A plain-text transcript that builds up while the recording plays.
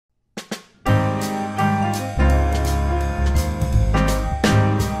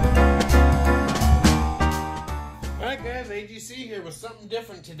AGC here with something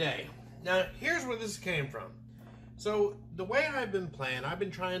different today. Now, here's where this came from. So, the way I've been playing, I've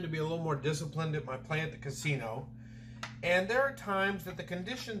been trying to be a little more disciplined at my play at the casino. And there are times that the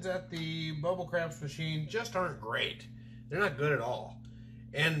conditions at the bubble craps machine just aren't great. They're not good at all.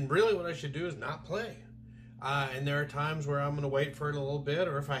 And really what I should do is not play. And there are times where I'm going to wait for it a little bit,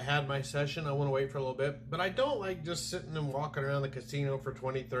 or if I had my session, I want to wait for a little bit. But I don't like just sitting and walking around the casino for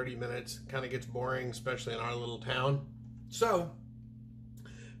 20, 30 minutes. It kind of gets boring, especially in our little town. So,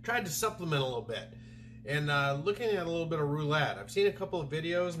 tried to supplement a little bit. And looking at a little bit of roulette. I've seen a couple of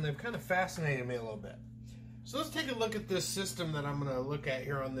videos, and they've kind of fascinated me a little bit. So let's take a look at this system that I'm going to look at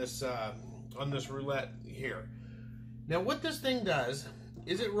here on this roulette here. Now, what this thing does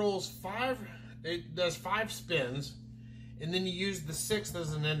is it rolls it does 5 spins, and then you use the 6th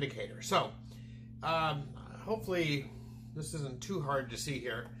as an indicator. So, hopefully this isn't too hard to see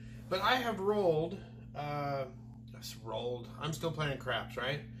here, but I have rolled, I'm still playing craps,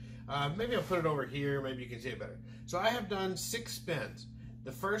 right? Maybe I'll put it over here, maybe you can see it better. So I have done 6 spins.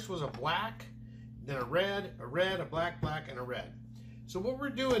 The first was a black, then a red, a black, and a red. So what we're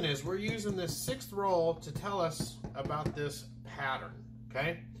doing is we're using this 6th roll to tell us about this pattern,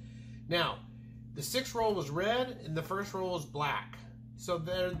 okay? Now, the 6th roll was red and the first roll was black. So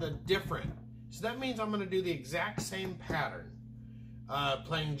they're the different. So that means I'm going to do the exact same pattern,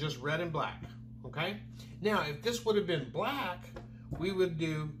 playing just red and black, okay? Now, if this would have been black, we would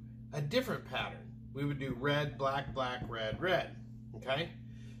do a different pattern. We would do red, black, red, red, okay?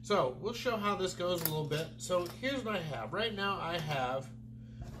 So we'll show how this goes a little bit. So here's what I have. Right now I have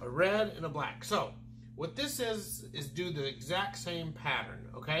a red and a black. So what this is do the exact same pattern,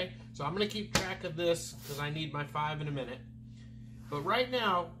 okay? So I'm going to keep track of this because I need my 5 in a minute. But right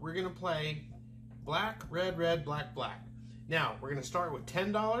now we're going to play black, red, black. Now we're going to start with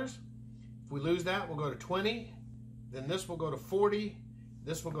 $10. If we lose that, we'll go to 20. Then this will go to 40.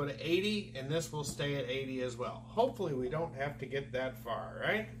 This will go to 80, and this will stay at 80 as well. Hopefully we don't have to get that far,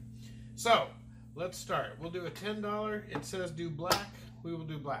 right? So, let's start. We'll do a $10. It says do black. We will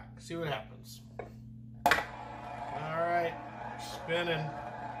do black. See what happens. All right, spinning.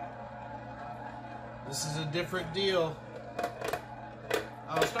 This is a different deal.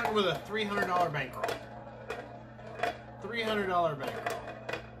 Starting with a $300 bankroll. $300 bankroll.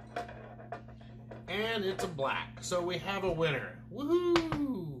 And it's a black, so we have a winner.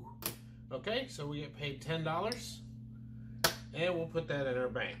 Woohoo! Okay, so we get paid $10, and we'll put that in our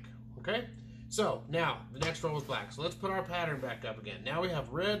bank. Okay, so now the next roll was black. So let's put our pattern back up again. Now we have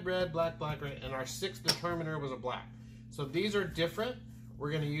red, black, red, and our 6th determiner was a black. So these are different.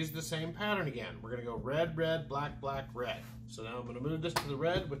 We're going to use the same pattern again. We're going to go red, black, red. So now I'm going to move this to the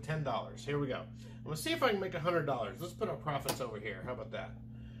red with $10. Here we go. I'm going to see if I can make $100. Let's put our profits over here. How about that?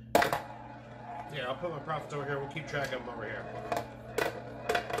 Yeah, I'll put my profits over here. We'll keep track of them over here.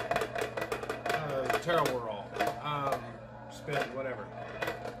 Terrible roll. Spin, whatever.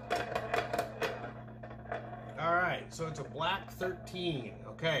 Alright, so it's a black 13.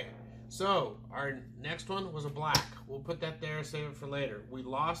 Okay, so our next one was a black. We'll put that there, save it for later. We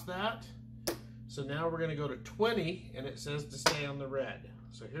lost that. So now we're going to go to 20, and it says to stay on the red.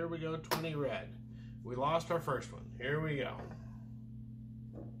 So here we go, 20 red. We lost our first one. Here we go.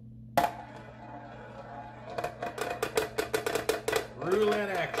 Roulette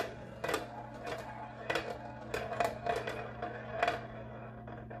action.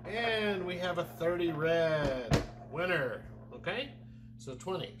 And we have a 30 red winner. Okay? So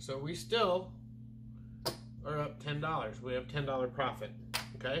 20. So we still are up $10. We have $10 profit.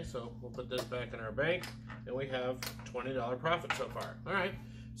 Okay? So we'll put this back in our bank, and we have $20 profit so far. Alright.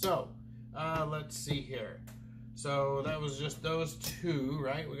 So let's see here. So that was just those 2,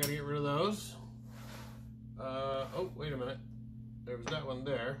 right? We got to get rid of those. Oh, wait a minute. There was that one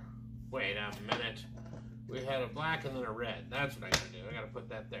there. Wait a minute. We had a black and then a red. That's what I gotta do. I gotta put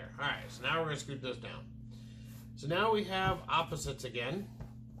that there. Alright, so now we're gonna scoot this down. So now we have opposites again.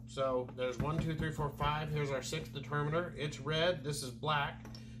 So there's 1, 2, 3, 4, 5. Here's our 6th determiner. It's red. This is black.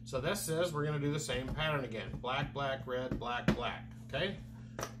 So that says we're gonna do the same pattern again. Black, red, black. Okay?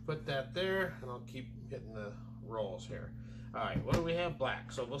 Put that there, and I'll keep hitting the rolls here. Alright, what do we have?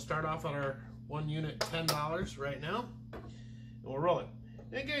 Black. So we'll start off on our 1 unit $10 right now. And we'll roll it.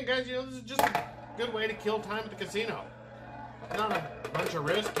 And again, guys, you know, this is just a good way to kill time at the casino. Not a bunch of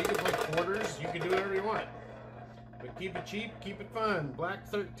risk. You can play quarters. You can do whatever you want. But keep it cheap. Keep it fun. Black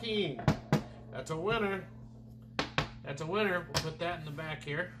 13. That's a winner. That's a winner. We'll put that in the back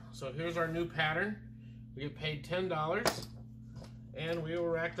here. So here's our new pattern. We get paid $10. And we will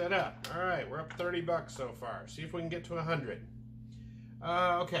rack that up. All right, we're up $30 so far. See if we can get to 100.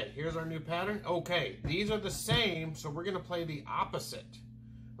 Okay, here's our new pattern. Okay, these are the same, so we're going to play the opposite.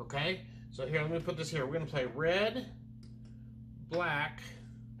 Okay, so here, let me put this here. We're going to play red, black,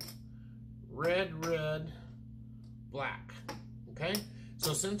 red, red, black. Okay,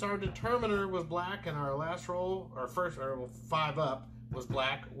 so since our determiner was black and our last roll, our first, or 5 up, was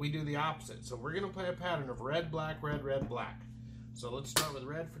black, we do the opposite. So we're going to play a pattern of red, black, red, red, black. So let's start with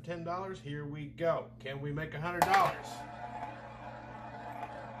red for $10. Here we go. Can we make $100?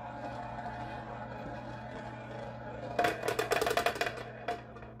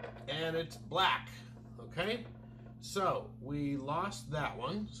 And it's black. Okay, so we lost that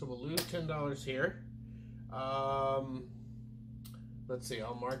one, so we'll lose $10 here. Let's see,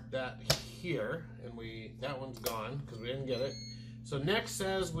 I'll mark that here, and that one's gone because we didn't get it. So next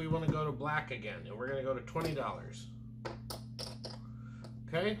says we want to go to black again, and we're going to go to $20.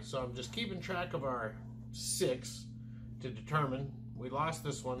 Okay, so I'm just keeping track of our 6 to determine. We lost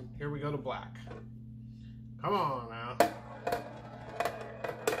this one. Here we go to black. Come on now.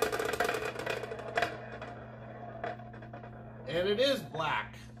 And it is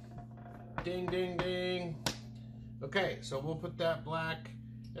black. Ding, ding, ding. Okay, so we'll put that black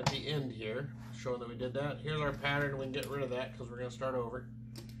at the end here, showing that we did that. Here's our pattern. We can get rid of that because we're going to start over.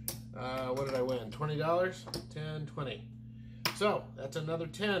 What did I win? $20? 10, 20. So that's another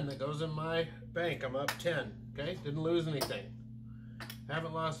 10 that goes in my bank. I'm up 10. Okay, didn't lose anything.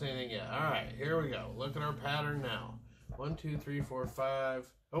 Haven't lost anything yet. All right, here we go. Look at our pattern now. 1, 2, 3, 4, 5.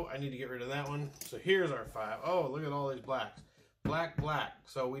 Oh, I need to get rid of that one. So here's our 5. Oh, look at all these blacks. Black, black.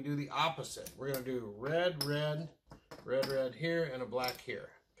 So we do the opposite. We're going to do red, red, red, red here, and a black here.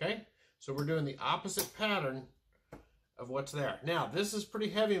 Okay? So we're doing the opposite pattern of what's there. Now, this is pretty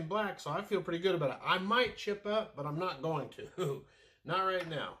heavy and black, so I feel pretty good about it. I might chip up, but I'm not going to. Not right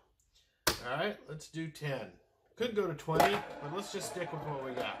now. All right, let's do 10. Could go to 20, but let's just stick with what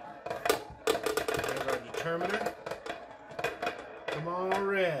we got. There's our determiner. Come on,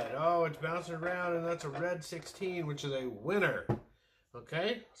 red. Oh, it's bouncing around, and that's a red 16, which is a winner.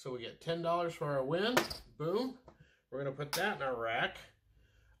 Okay, so we get $10 for our win. Boom. We're going to put that in our rack.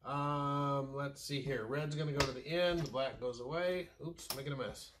 Let's see here. Red's going to go to the end. The black goes away. Oops, making a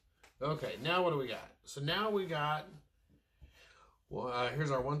mess. Okay, now what do we got? So now we got, well,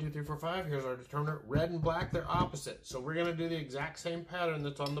 here's our 1, 2, 3, 4, 5. Here's our determiner. Red and black, they're opposite. So we're going to do the exact same pattern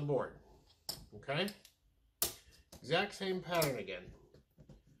that's on the board. Okay? Exact same pattern again.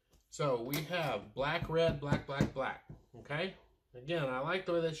 So we have black, red, black, black, black. Okay? Again, I like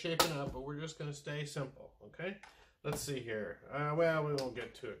the way that's shaping up, but we're just going to stay simple. Okay? Let's see here. Well, we won't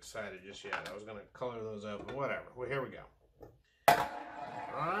get too excited just yet. I was going to color those up, but whatever. Well, here we go. All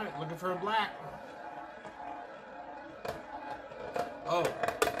right, looking for a black. Oh.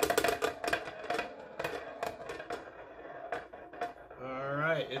 All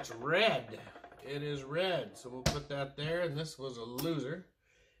right, it's red. It is red, so we'll put that there, and this was a loser.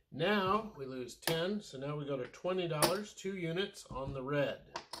 Now we lose 10, so now we go to $20, 2 units on the red.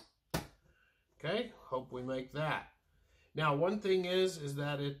 Okay, hope we make that. Now, one thing is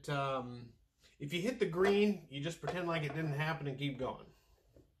that it, if you hit the green, you just pretend like it didn't happen and keep going.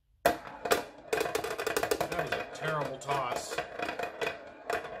 That was a terrible toss.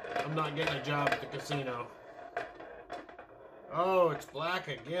 I'm not getting a job at the casino. Oh, it's black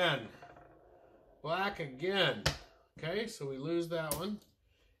again. Black again. Okay, so we lose that one.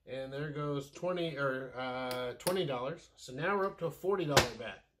 And there goes $20. So now we're up to a $40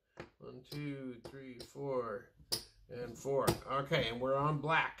 bet. 1, 2, 3, 4, and 4. Okay, and we're on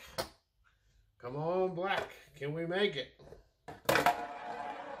black. Come on, black. Can we make it?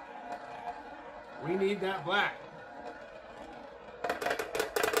 We need that black.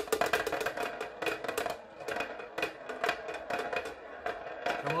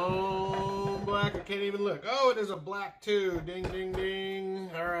 Come on, black. I can't even look. Oh, it is a black too. Ding, ding, ding.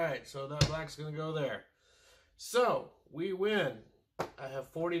 All right, so that black's going to go there. So we win. I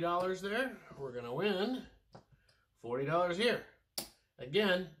have $40 there. We're going to win $40 here.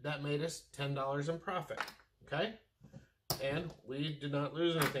 Again, that made us $10 in profit. Okay? And we did not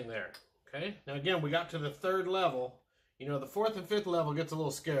lose anything there. Okay? Now again, we got to the 3rd level. You know, the 4th and 5th level gets a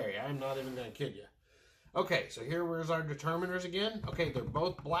little scary. I'm not even going to kid you. Okay, so here's our determiners again. Okay, they're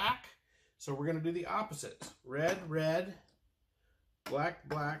both black. So we're going to do the opposites. Red, red, black,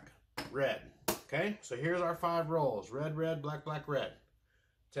 black, red. Okay, so here's our 5 rolls. Red, red, black, black, red.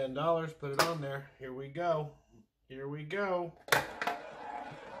 $10, put it on there. Here we go. Here we go.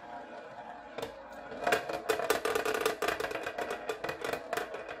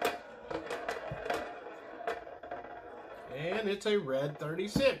 And it's a red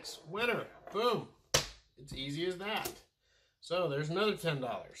 36. Winner. Boom. It's easy as that. So there's another $10.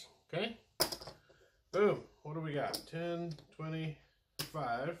 Okay. Boom. What do we got? 10,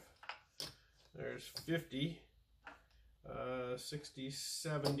 25. There's 50. 60,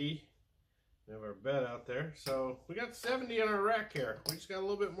 70. We have our bet out there. So we got 70 in our rack here. We just got a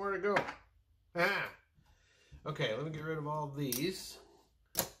little bit more to go. Okay, let me get rid of all these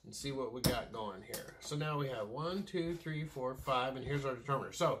and see what we got going here. So now we have 1, 2, 3, 4, 5, and here's our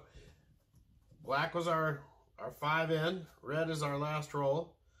determiner. So black was our 5 in, red is our last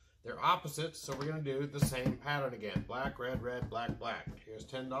roll. They're opposites, so we're going to do the same pattern again. Black, red, red, black, black. Here's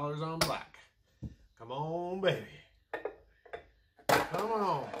 $10 on black. Come on, baby. Come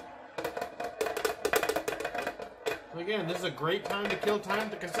on. Again, this is a great time to kill time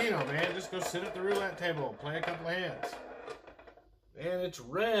at the casino, man. Just go sit at the roulette table, play a couple of hands. And it's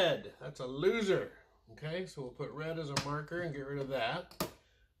red. That's a loser. Okay, so we'll put red as a marker and get rid of that.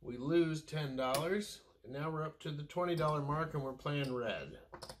 We lose $10. And now we're up to the $20 mark and we're playing red.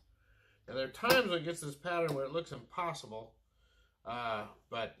 Now there are times when it gets this pattern where it looks impossible.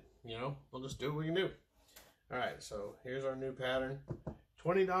 But, you know, we'll just do what we can do. Alright, so here's our new pattern.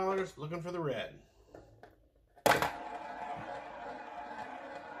 $20, looking for the red.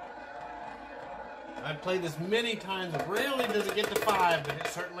 I've played this many times. Rarely does it get to 5, but it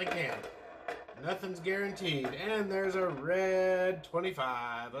certainly can. Nothing's guaranteed. And there's a red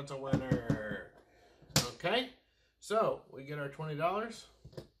 25. That's a winner. Okay, so we get our $20.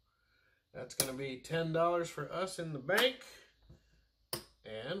 That's going to be $10 for us in the bank.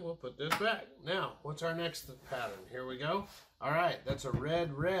 And we'll put this back. Now, what's our next pattern? Here we go. All right, that's a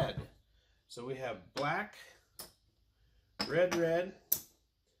red, red. So we have black, red, red,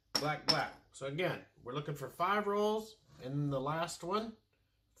 black, black. So again, we're looking for 5 rolls, and then the last one,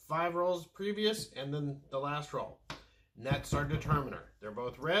 5 rolls previous, and then the last roll. And that's our determiner. They're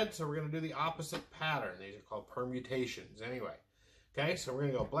both red, so we're going to do the opposite pattern. These are called permutations anyway. Okay, so we're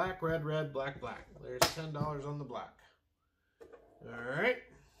going to go black, red, red, black, black. There's $10 on the black. All right.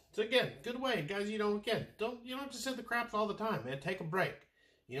 So again, good way, guys. You don't have to sit the craps all the time, man. Take a break.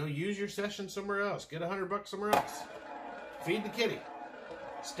 You know, use your session somewhere else. Get $100 somewhere else. Feed the kitty.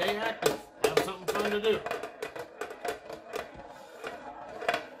 Stay active. Have something fun to do.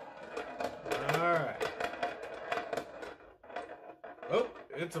 All right. Oh,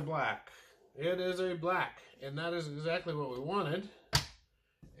 it's a black. It is a black, and that is exactly what we wanted.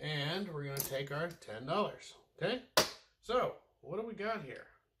 And we're going to take our $10. Okay. So what do we got here?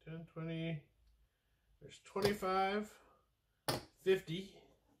 10, 20, there's 25, 50,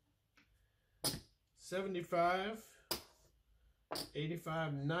 75,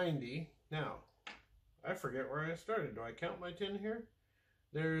 85, 90. Now, I forget where I started. Do I count my 10 here?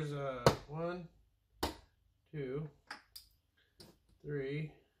 There's 1, 2,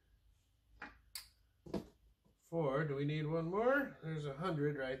 3, 4. Do we need one more? There's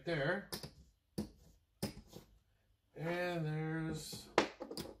 100 right there. And there's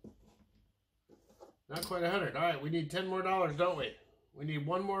not quite 100. All right, we need 10 more dollars, don't we? We need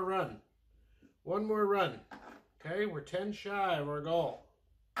one more run. One more run. Okay, we're 10 shy of our goal.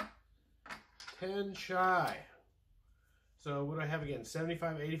 10 shy. So what do I have again?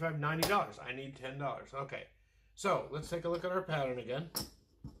 75, 85, $90. I need $10. Okay, so let's take a look at our pattern again.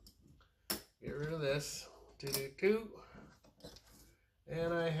 Get rid of this.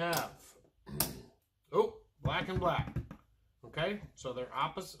 And I have, oh, black and black. Okay, so they're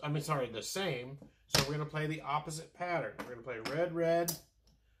opposite, the same. So we're going to play the opposite pattern. We're going to play red, red,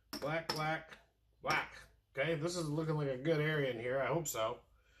 black, black, black. Okay, this is looking like a good area in here. I hope so.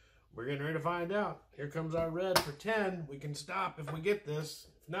 We're getting ready to find out. Here comes our red for 10. We can stop if we get this.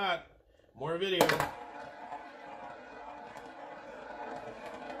 If not, more video.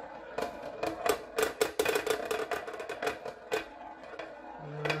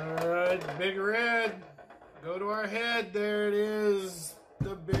 All right, big red. Go to our head. There it is.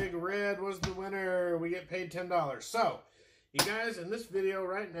 The big red was the winner. We get paid $10. So, you guys, in this video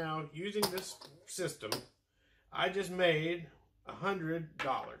right now, using this system, I just made $100.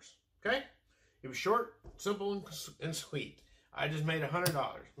 Okay? It was short, simple, and sweet. I just made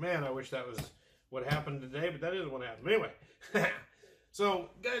 $100. Man, I wish that was what happened today, but that isn't what happened. Anyway. So,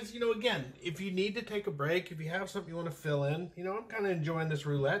 guys, again, if you need to take a break, if you have something you want to fill in, I'm kind of enjoying this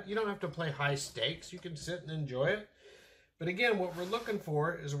roulette. You don't have to play high stakes. You can sit and enjoy it. But again, what we're looking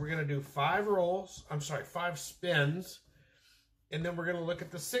for is we're going to do 5 spins, and then we're going to look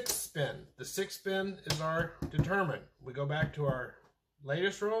at the 6th spin. The 6th spin is our determine. We go back to our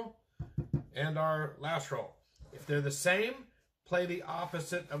latest roll and our last roll. If they're the same, play the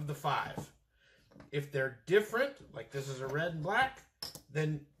opposite of the 5. If they're different, like this is a red and black,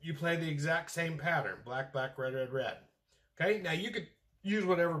 then you play the exact same pattern. Black, black, red, red, red. Okay, now you could use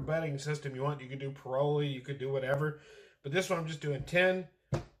whatever betting system you want. You could do Paroli, you could do whatever. But this one I'm just doing 10,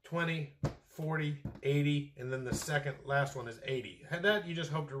 20, 40, 80, and then the second last one is 80. Had that, you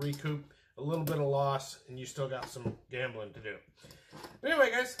just hope to recoup a little bit of loss, and you still got some gambling to do. But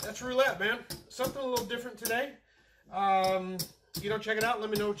anyway, guys, that's roulette, man. Something a little different today. You know, check it out. Let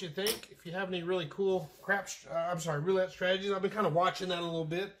me know what you think. If you have any really cool roulette strategies. I've been kind of watching that a little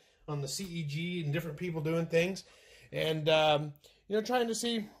bit on the CEG and different people doing things. And, you know, trying to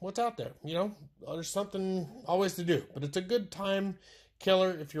see what's out there. You know, there's something always to do. But it's a good time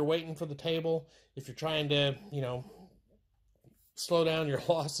killer if you're waiting for the table. If you're trying to, you know, slow down your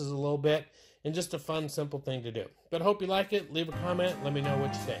losses a little bit. And just a fun, simple thing to do. But I hope you like it. Leave a comment. Let me know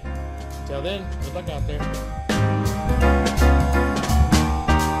what you think. Until then, good luck out there.